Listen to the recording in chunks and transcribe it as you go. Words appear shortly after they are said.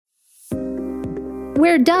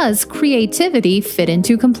Where does creativity fit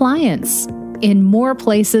into compliance? In more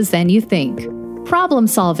places than you think. Problem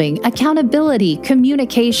solving, accountability,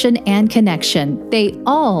 communication, and connection, they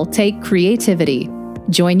all take creativity.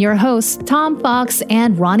 Join your hosts, Tom Fox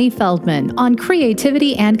and Ronnie Feldman, on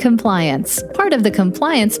Creativity and Compliance, part of the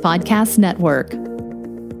Compliance Podcast Network.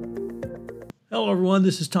 Hello, everyone.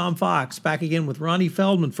 This is Tom Fox, back again with Ronnie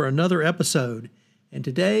Feldman for another episode. And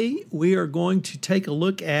today we are going to take a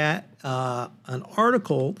look at an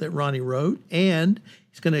article that Ronnie wrote, and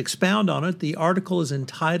he's going to expound on it. The article is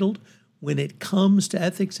entitled, "When It Comes to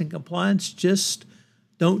Ethics and Compliance,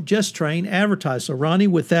 Don't Just Train, Advertise." So, Ronnie,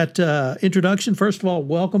 with that introduction, first of all,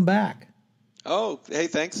 welcome back. Oh, hey,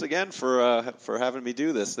 thanks again for having me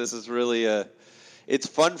do this. This is really it's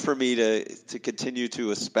fun for me to continue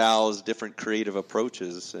to espouse different creative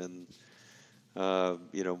approaches, and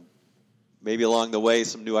maybe along the way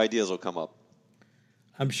some new ideas will come up.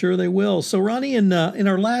 I'm sure they will. So, Ronnie, in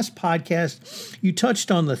our last podcast, you touched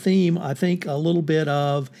on the theme, I think, a little bit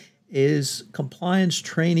of, is compliance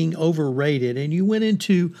training overrated? And you went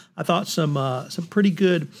into, I thought, some pretty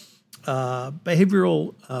good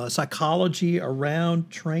behavioral psychology around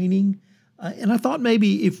training. And I thought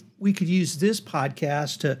maybe if we could use this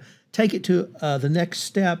podcast to take it to the next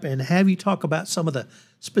step and have you talk about some of the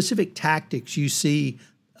specific tactics you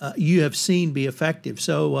have seen be effective.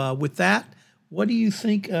 So with that, what do you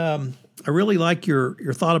think? I really like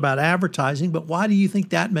your thought about advertising, but why do you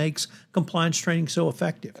think that makes compliance training so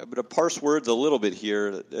effective? I'm going to parse words a little bit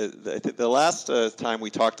here. I think the last time we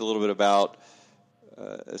talked a little bit about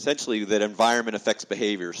essentially that environment affects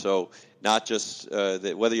behavior. So not just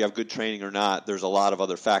that whether you have good training or not, there's a lot of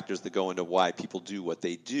other factors that go into why people do what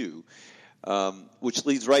they do, which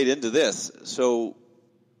leads right into this. So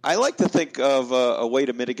I like to think of a way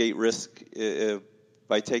to mitigate risk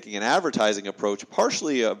by taking an advertising approach,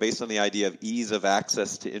 partially based on the idea of ease of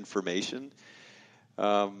access to information.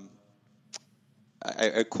 I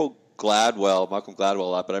quote Malcolm Gladwell a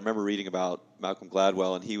lot, but I remember reading about Malcolm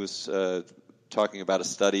Gladwell, and he was talking about a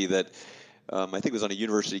study that I think it was on a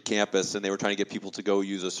university campus, and they were trying to get people to go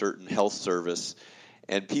use a certain health service,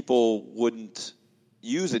 and people wouldn't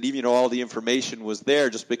use it, even though all the information was there,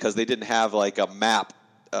 just because they didn't have like a map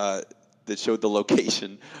that showed the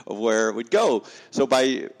location of where it would go. So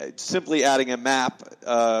by simply adding a map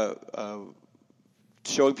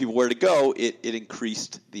showing people where to go, it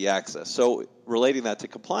increased the access. So relating that to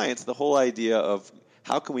compliance, the whole idea of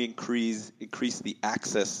how can we increase the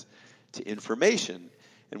access to information,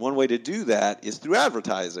 and one way to do that is through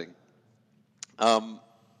advertising. A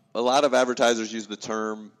lot of advertisers use the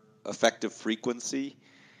term effective frequency,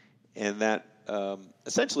 and that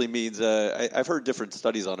essentially means, I've heard different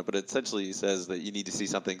studies on it, but it essentially says that you need to see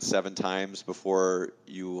something 7 times before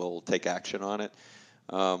you will take action on it,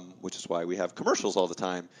 which is why we have commercials all the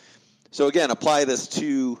time. So again, apply this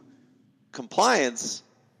to compliance.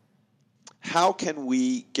 How can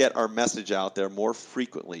we get our message out there more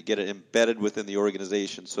frequently, get it embedded within the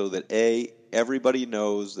organization so that, A, everybody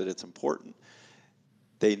knows that it's important,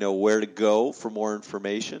 they know where to go for more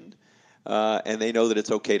information, and they know that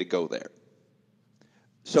it's okay to go there.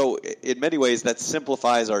 So in many ways, that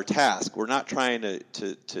simplifies our task. We're not trying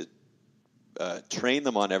to train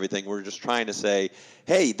them on everything. We're just trying to say,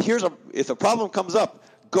 hey, if a problem comes up,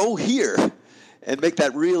 go here, and make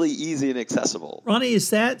that really easy and accessible. Ronnie,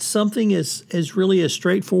 is that something as really as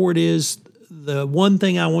straightforward as the one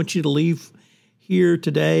thing I want you to leave here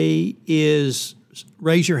today is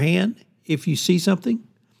raise your hand if you see something?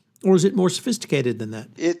 Or is it more sophisticated than that?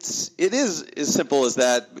 It is as simple as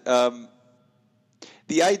that.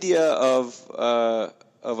 The idea of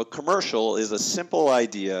a commercial is a simple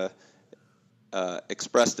idea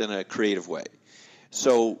expressed in a creative way.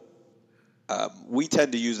 So we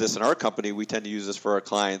tend to use this in our company. We tend to use this for our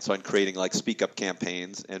clients on creating like speak up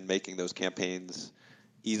campaigns and making those campaigns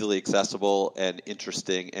easily accessible and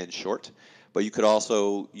interesting and short. But you could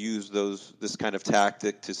also use this kind of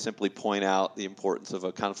tactic to simply point out the importance of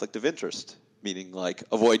a conflict of interest, meaning like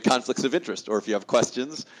avoid conflicts of interest, or if you have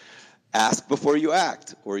questions, ask before you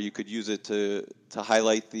act. Or you could use it to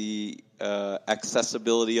highlight the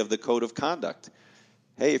accessibility of the code of conduct.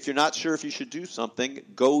 Hey, if you're not sure if you should do something,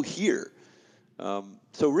 go here.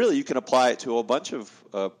 So really, you can apply it to a bunch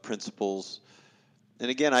of principles.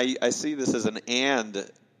 And again, I see this as an and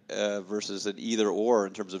versus an either or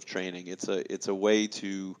in terms of training. It's a way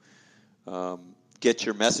to get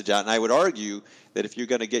your message out. And I would argue that if you're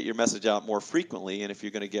going to get your message out more frequently, and if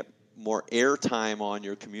you're going to get more airtime on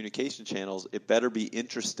your communication channels, it better be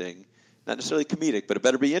interesting. Not necessarily comedic, but it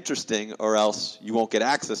better be interesting, or else you won't get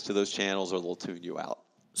access to those channels, or they'll tune you out.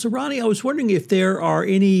 So, Ronnie, I was wondering if there are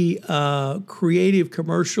any creative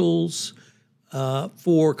commercials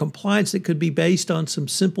for compliance that could be based on some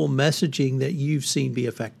simple messaging that you've seen be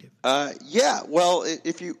effective. Yeah, well,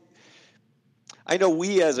 I know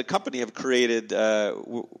we as a company have created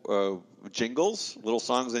jingles, little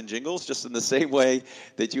songs and jingles, just in the same way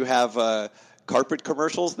that you have carpet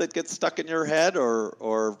commercials that get stuck in your head,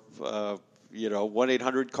 or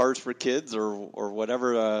 1-800 Cars for Kids, or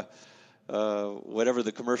whatever. Whatever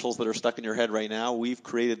the commercials that are stuck in your head right now, we've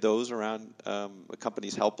created those around a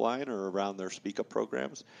company's helpline or around their Speak Up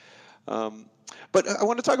programs. But I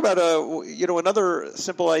want to talk about another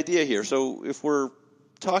simple idea here. So if we're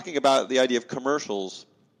talking about the idea of commercials,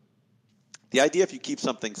 the idea if you keep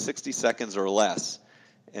something 60 seconds or less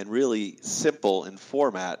and really simple in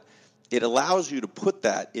format, it allows you to put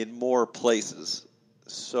that in more places.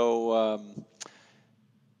 So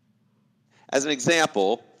as an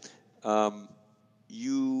example,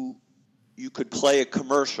 you could play a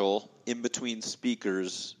commercial in between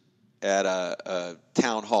speakers at a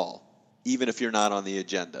town hall, even if you're not on the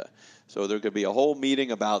agenda. So there could be a whole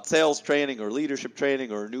meeting about sales training or leadership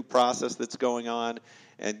training or a new process that's going on,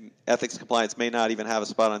 and ethics compliance may not even have a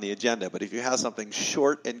spot on the agenda. But if you have something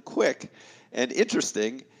short and quick and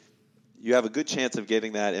interesting, you have a good chance of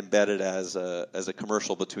getting that embedded as a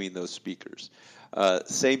commercial between those speakers.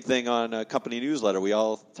 Same thing on a company newsletter. We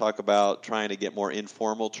all talk about trying to get more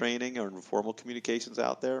informal training or informal communications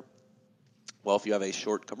out there. Well, if you have a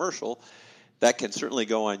short commercial, that can certainly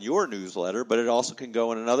go on your newsletter, but it also can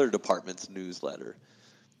go in another department's newsletter.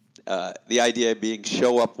 The idea being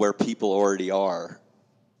show up where people already are.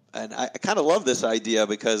 And I kind of love this idea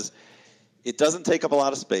because it doesn't take up a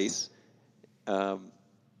lot of space,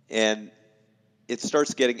 and it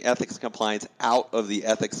starts getting ethics compliance out of the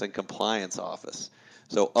ethics and compliance office.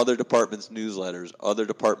 So other departments' newsletters, other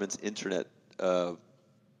departments' internet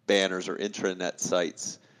banners or intranet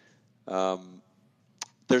sites.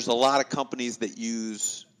 There's a lot of companies that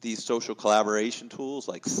use these social collaboration tools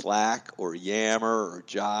like Slack or Yammer or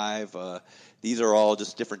Jive. These are all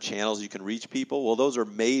just different channels you can reach people. Well, those are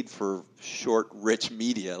made for short, rich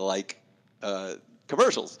media like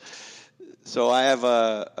commercials. So I have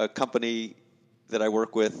a company that I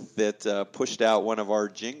work with that pushed out one of our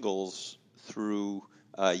jingles through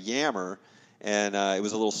Yammer, and it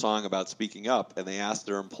was a little song about speaking up, and they asked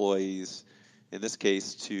their employees, in this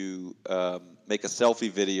case, to make a selfie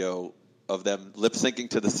video of them lip-syncing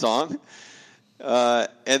to the song,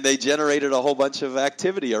 and they generated a whole bunch of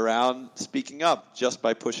activity around speaking up just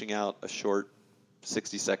by pushing out a short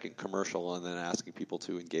 60-second commercial and then asking people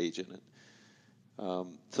to engage in it.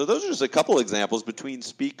 So those are just a couple examples between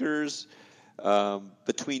speakers,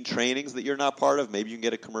 between trainings that you're not part of. Maybe you can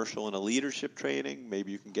get a commercial in a leadership training.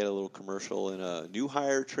 Maybe you can get a little commercial in a new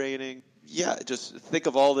hire training. Yeah, just think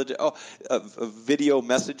of all the video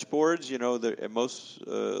message boards. You know, a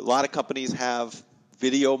lot of companies have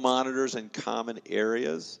video monitors in common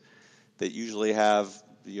areas that usually have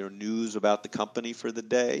news about the company for the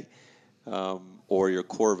day. Or your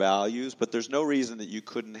core values, but there's no reason that you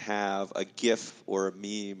couldn't have a GIF or a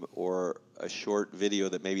meme or a short video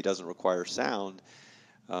that maybe doesn't require sound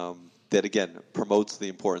that, again, promotes the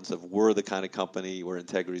importance of we're the kind of company where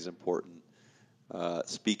integrity is important,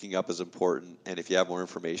 speaking up is important, and if you have more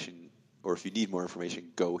information or if you need more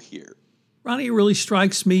information, go here. Ronnie, it really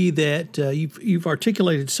strikes me that you've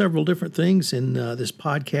articulated several different things in this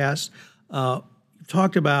podcast. You've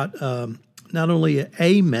talked about not only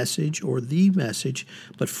a message or the message,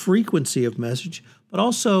 but frequency of message, but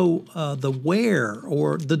also the where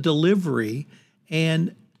or the delivery.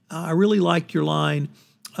 And I really liked your line,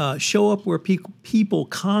 show up where people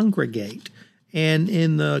congregate. And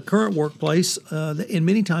in the current workplace, and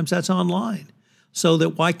many times that's online. So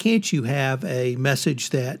that why can't you have a message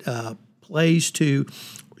that plays to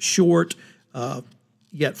short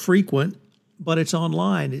yet frequent, but it's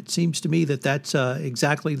online? It seems to me that that's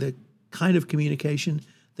exactly the kind of communication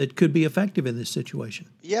that could be effective in this situation.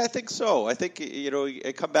 Yeah, I think so. I think,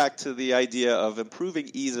 I come back to the idea of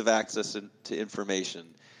improving ease of access to information.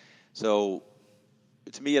 So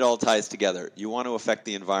to me, it all ties together. You want to affect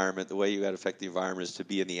the environment. The way you got to affect the environment is to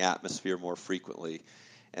be in the atmosphere more frequently.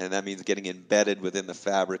 And that means getting embedded within the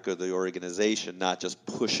fabric of the organization, not just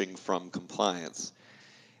pushing from compliance.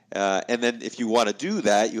 And then if you want to do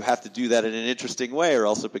that, you have to do that in an interesting way, or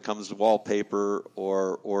else it becomes wallpaper,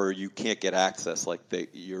 or you can't get access. Like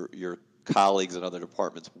your colleagues in other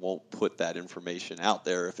departments won't put that information out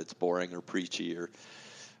there if it's boring or preachy or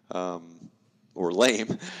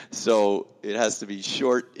lame. So it has to be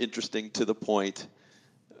short, interesting, to the point,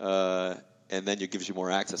 and then it gives you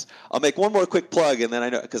more access. I'll make one more quick plug, and then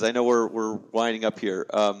I know we're winding up here.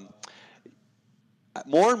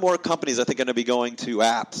 More and more companies, I think, are going to be going to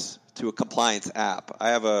apps, to a compliance app. I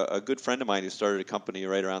have a good friend of mine who started a company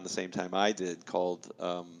right around the same time I did called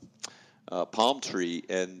Palm Tree,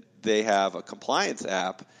 and they have a compliance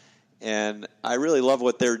app. And I really love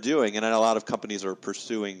what they're doing, and I know a lot of companies are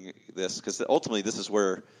pursuing this because ultimately this is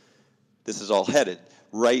where this is all headed.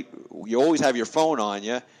 Right? You always have your phone on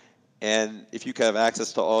you, and if you can have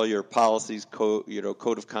access to all your policies, code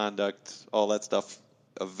of conduct, all that stuff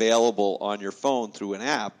available on your phone through an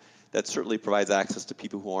app, that certainly provides access to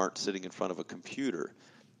people who aren't sitting in front of a computer.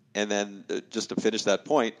 And then just to finish that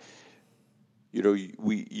point,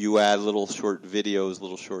 you add little short videos,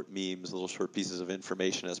 little short memes, little short pieces of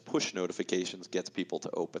information as push notifications gets people to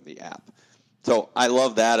open the app. So I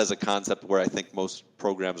love that as a concept where I think most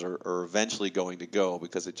programs are eventually going to go,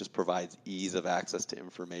 because it just provides ease of access to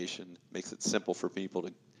information, makes it simple for people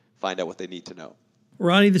to find out what they need to know.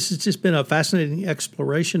 Ronnie, this has just been a fascinating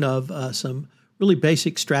exploration of some really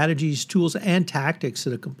basic strategies, tools, and tactics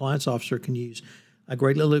that a compliance officer can use. I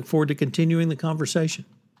greatly look forward to continuing the conversation.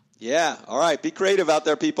 Yeah. All right. Be creative out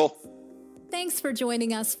there, people. Thanks for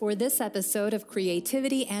joining us for this episode of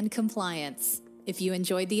Creativity and Compliance. If you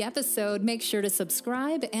enjoyed the episode, make sure to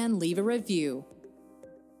subscribe and leave a review.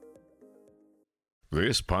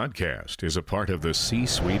 This podcast is a part of the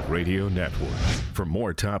C-Suite Radio Network. For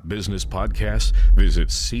more top business podcasts, visit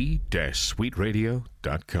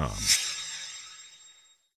c-suiteradio.com.